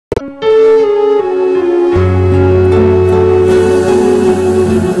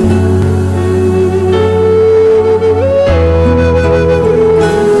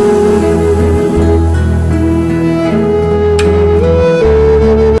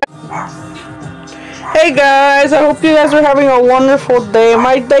Hey guys, I hope you guys are having a wonderful day.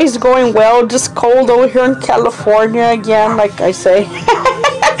 My day's going well, just cold over here in California again, like I say.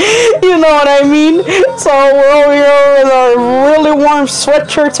 You know what I mean? So we're over here with our really warm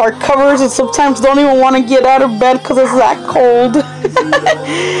sweatshirts, our covers, and sometimes don't even want to get out of bed because it's that cold.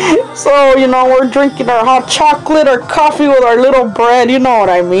 So, you know, we're drinking our hot chocolate or coffee with our little bread, you know what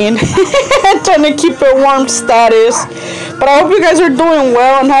I mean? Trying to keep it warm status. But I hope you guys are doing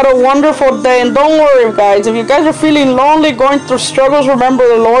well and had a wonderful day. And don't worry, guys, if you guys are feeling lonely, going through struggles, remember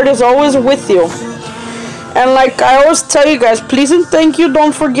the Lord is always with you. And like I always tell you guys, please and thank you.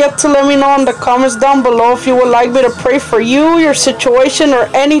 Don't forget to let me know in the comments down below if you would like me to pray for you, your situation, or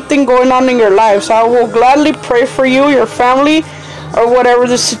anything going on in your lives. I will gladly pray for you, your family, or whatever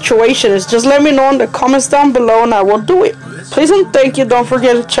the situation is. Just let me know in the comments down below and I will do it. Please and thank you. Don't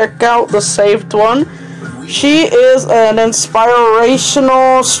forget to check out the saved one. She is an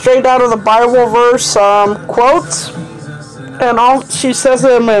inspirational, straight out of the Bible verse quote. And she says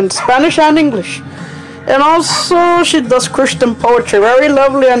them in Spanish and English. And also, she does Christian poetry. Very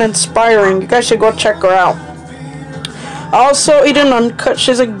lovely and inspiring. You guys should go check her out. Also, Uncut.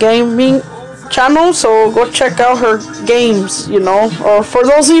 She's a gaming channel, so go check out her games, you know. Or for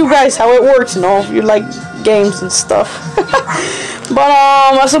those of you guys, how it works, you know, if you like games and stuff. But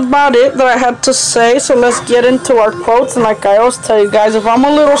that's about it that I had to say. So let's get into our quotes. And like I always tell you guys, if I'm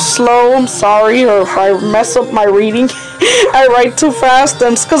a little slow, I'm sorry. Or if I mess up my reading, I write too fast.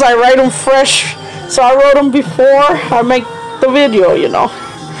 And it's because I write them fresh. So I wrote them before I make the video, you know.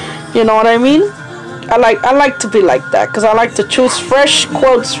 You know what I mean? I like to be like that because I like to choose fresh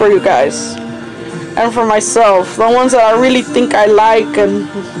quotes for you guys and for myself. The ones that I really think I like and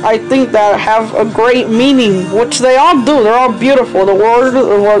I think that have a great meaning, which they all do. They're all beautiful. The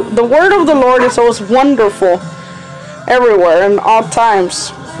word of the Lord is always wonderful everywhere and all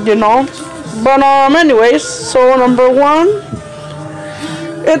times, you know. But anyways, so number 1,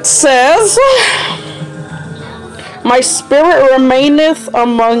 it says, "My spirit remaineth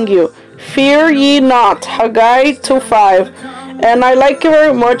among you. Fear ye not." Haggai 2:5. And I like it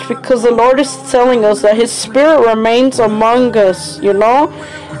very much because the Lord is telling us that His Spirit remains among us, you know,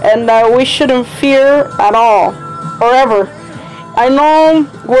 and that we shouldn't fear at all or ever. I know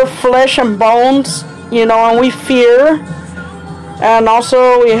we're flesh and bones, you know, and we fear, and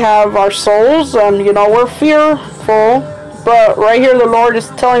also we have our souls, and you know, we're fearful. But right here, the Lord is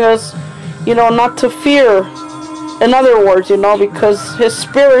telling us, you know, not to fear. In other words, you know, because His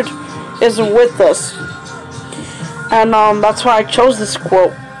Spirit is with us. And that's why I chose this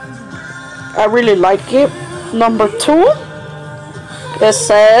quote. I really like it. Number 2, it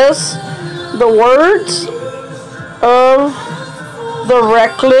says, "The words of the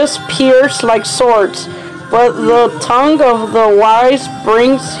reckless pierce like swords, but the tongue of the wise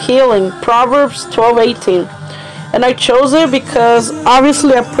brings healing." Proverbs 12:18. And I chose it because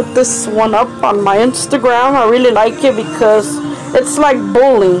obviously I put this one up on my Instagram. I really like it because it's like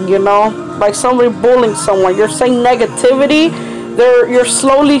bullying, you know, like somebody bullying someone. You're saying negativity. You're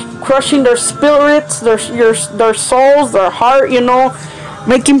slowly crushing their spirits, their souls, their heart, you know,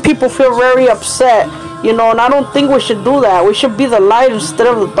 making people feel very upset, you know. And I don't think we should do that. We should be the light instead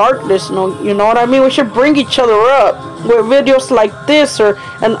of the darkness, you know what I mean? We should bring each other up with videos like this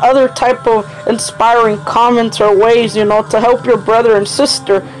and other type of inspiring comments or ways, you know, to help your brother and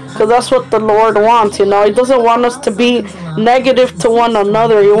sister. Because that's what the Lord wants, you know. He doesn't want us to be negative to one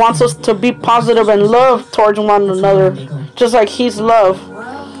another. He wants us to be positive and love towards one another, just like He's love.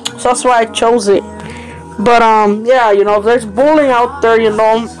 So that's why I chose it. But yeah, you know, if there's bullying out there, you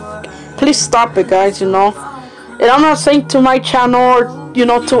know, please stop it, guys, you know. And I'm not saying to my channel or, you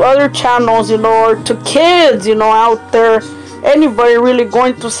know, to other channels, you know, or to kids, you know, out there. Anybody really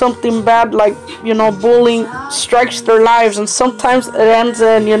going through something bad, like, you know, bullying strikes their lives, and sometimes it ends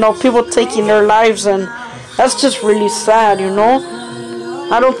in, you know, people taking their lives, and that's just really sad, you know.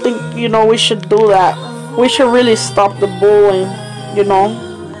 I don't think, you know, we should do that. We should really stop the bullying, you know.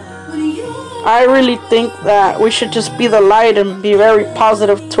 I really think that we should just be the light and be very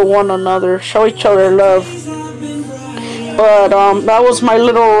positive to one another, show each other love. But that was my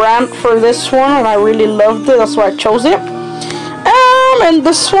little rant for this one, and I really loved it. That's why I chose it. And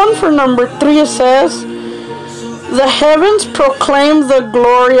this one for number 3, it says, "The heavens proclaim the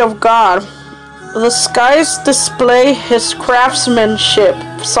glory of God. The skies display His craftsmanship."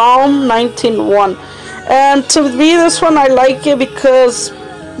 Psalm 19:1. And to me, this one, I like it because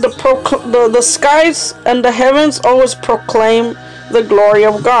the skies and the heavens always proclaim the glory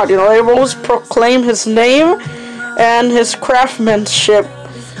of God. You know, they always proclaim His name and His craftsmanship.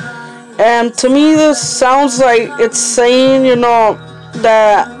 And to me, this sounds like it's saying, you know,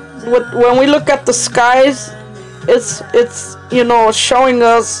 that when we look at the skies, it's you know, showing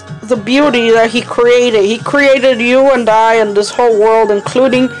us the beauty that he created. He created you and I and this whole world,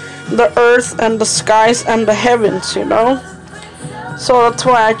 including the earth and the skies and the heavens, you know. So that's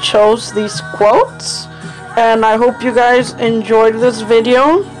why I chose these quotes, and I hope you guys enjoyed this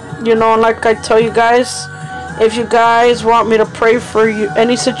video. You know, like I tell you guys, if you guys want me to pray for you,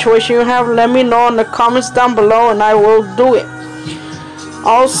 any situation you have, let me know in the comments down below and I will do it.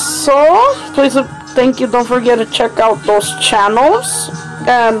 Also, please and thank you, don't forget to check out those channels,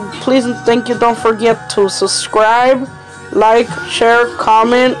 and please and thank you, don't forget to subscribe, like, share,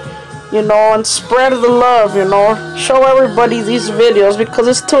 comment, you know, and spread the love, you know. Show everybody these videos because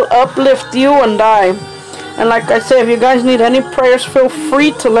it's to uplift you and I. And like I said, if you guys need any prayers, feel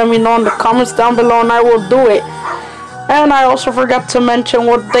free to let me know in the comments down below and I will do it. And I also forgot to mention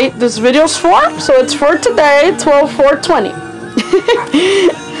what date this video is for. So it's for today, 12/4/20.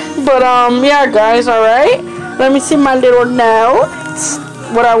 But yeah guys, alright. Let me see my little notes.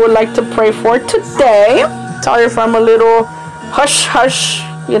 What I would like to pray for today. Sorry if I'm a little hush hush.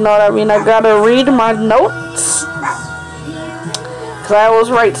 You know what I mean? I gotta read my notes. Because I always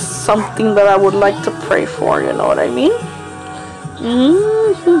write something that I would like to pray for. You know what I mean?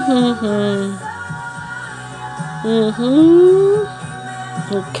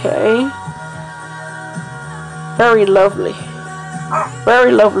 Okay. Very lovely.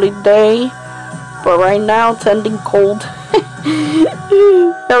 Very lovely day. But right now it's ending cold.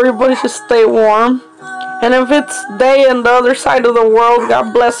 Everybody should stay warm. And if it's day on the other side of the world,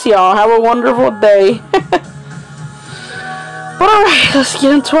 God bless y'all. Have a wonderful day. But alright, let's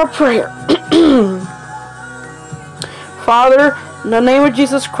get into our prayer. Father, in the name of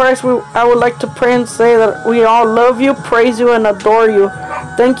Jesus Christ, I would like to pray and say that we all love you, praise you, and adore you.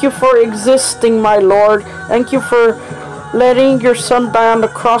 Thank you for existing, my Lord. Thank you for letting your Son die on the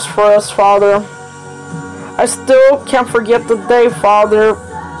cross for us, Father. I still can't forget the day, Father,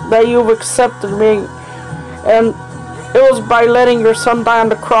 that you've accepted me. And it was by letting your Son die on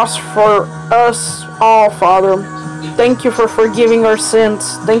the cross for us all, Father. Thank you for forgiving our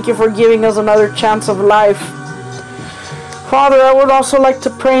sins. Thank you for giving us another chance of life. Father, I would also like to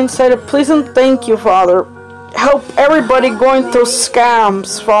pray and say that please and thank you, Father. Help everybody going through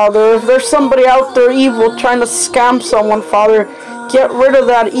scams, Father. If there's somebody out there evil trying to scam someone, Father, get rid of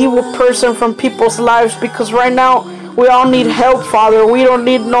that evil person from people's lives, because right now we all need help, Father. We don't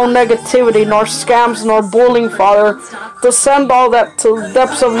need no negativity, nor scams, nor bullying, Father. To send all that to the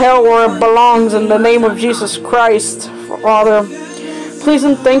depths of hell where it belongs in the name of Jesus Christ, Father. Please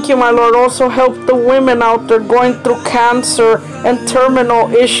and thank you, my Lord. Also help the women out there going through cancer and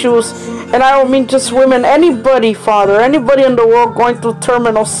terminal issues. And I don't mean just women, anybody, Father. Anybody in the world going through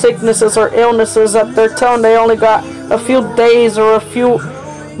terminal sicknesses or illnesses that they're telling they only got a few days or a few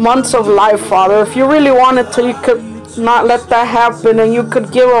months of life, Father. If you really wanted to, you could not let that happen and you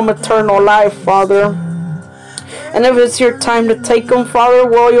could give them eternal life, Father. And if it's your time to take them, Father,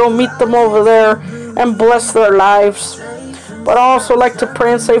 well, you'll meet them over there and bless their lives. But I also like to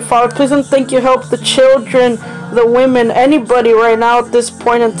pray and say, Father, please and thank you, help the children, the women, anybody right now at this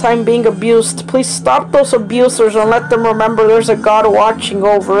point in time being abused. Please stop those abusers and let them remember there's a God watching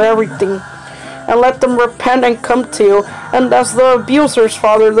over everything. And let them repent and come to you. And as the abusers,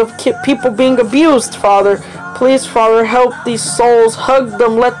 Father, the people being abused, Father, please, Father, help these souls. Hug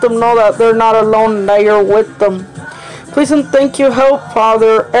them. Let them know that they're not alone and that you're with them. Please and thank you, help,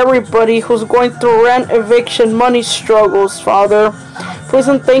 Father, everybody who's going through rent, eviction, money struggles, Father. Please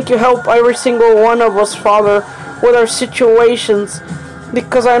and thank you, help every single one of us, Father, with our situations.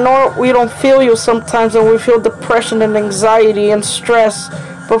 Because I know we don't feel you sometimes and we feel depression and anxiety and stress.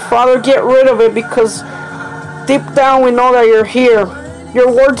 But Father, get rid of it, because deep down we know that you're here.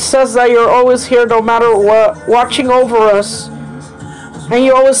 Your word says that you're always here no matter what, watching over us. And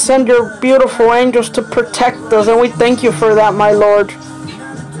you always send your beautiful angels to protect us, and we thank you for that, my Lord.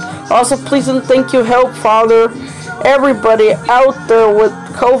 Also, please and thank you, help, Father, everybody out there with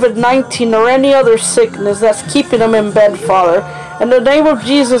COVID-19 or any other sickness that's keeping them in bed, Father. In the name of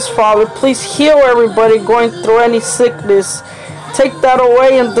Jesus, Father, please heal everybody going through any sickness. Take that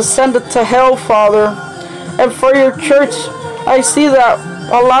away and descend it to hell, Father. And for your church, I see that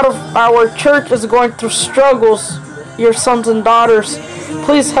a lot of our church is going through struggles, your sons and daughters.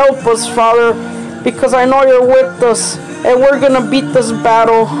 Please help us, Father, because I know you're with us, and we're going to beat this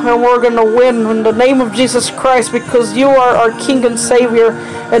battle, and we're going to win in the name of Jesus Christ, because you are our King and Savior,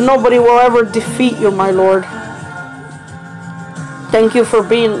 and nobody will ever defeat you, my Lord. Thank you for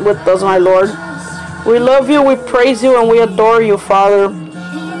being with us, my Lord. We love you, we praise you, and we adore you, Father.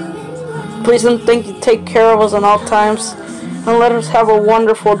 Please and thank you, take care of us in all times. and let us have a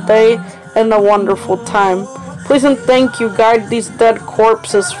wonderful day and a wonderful time. Please and thank you, guide these dead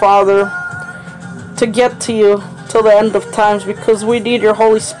corpses, Father, to get to you till the end of times, because we need your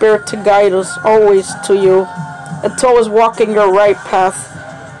Holy Spirit to guide us always to you and to always walk in your right path.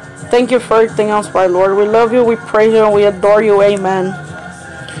 Thank you for everything else, my Lord. We love you, we praise you, and we adore you. Amen.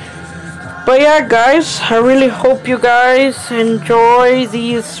 But yeah, guys, I really hope you guys enjoy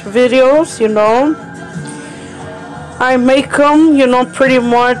these videos, you know. I make them, you know, pretty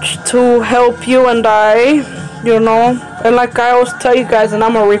much to help you and I, you know. And like I always tell you guys, and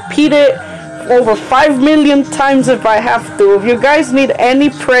I'm going to repeat it over 5 million times if I have to. If you guys need any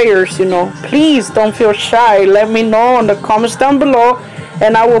prayers, you know, please don't feel shy. Let me know in the comments down below,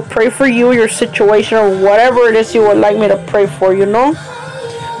 and I will pray for you, your situation, or whatever it is you would like me to pray for, you know.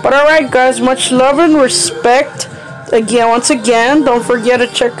 But alright, guys, much love and respect. Once again, don't forget to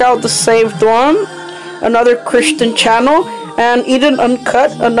check out The Saved One, another Christian channel, and Eden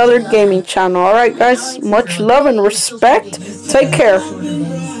Uncut, another gaming channel. Alright, guys, much love and respect. Take care.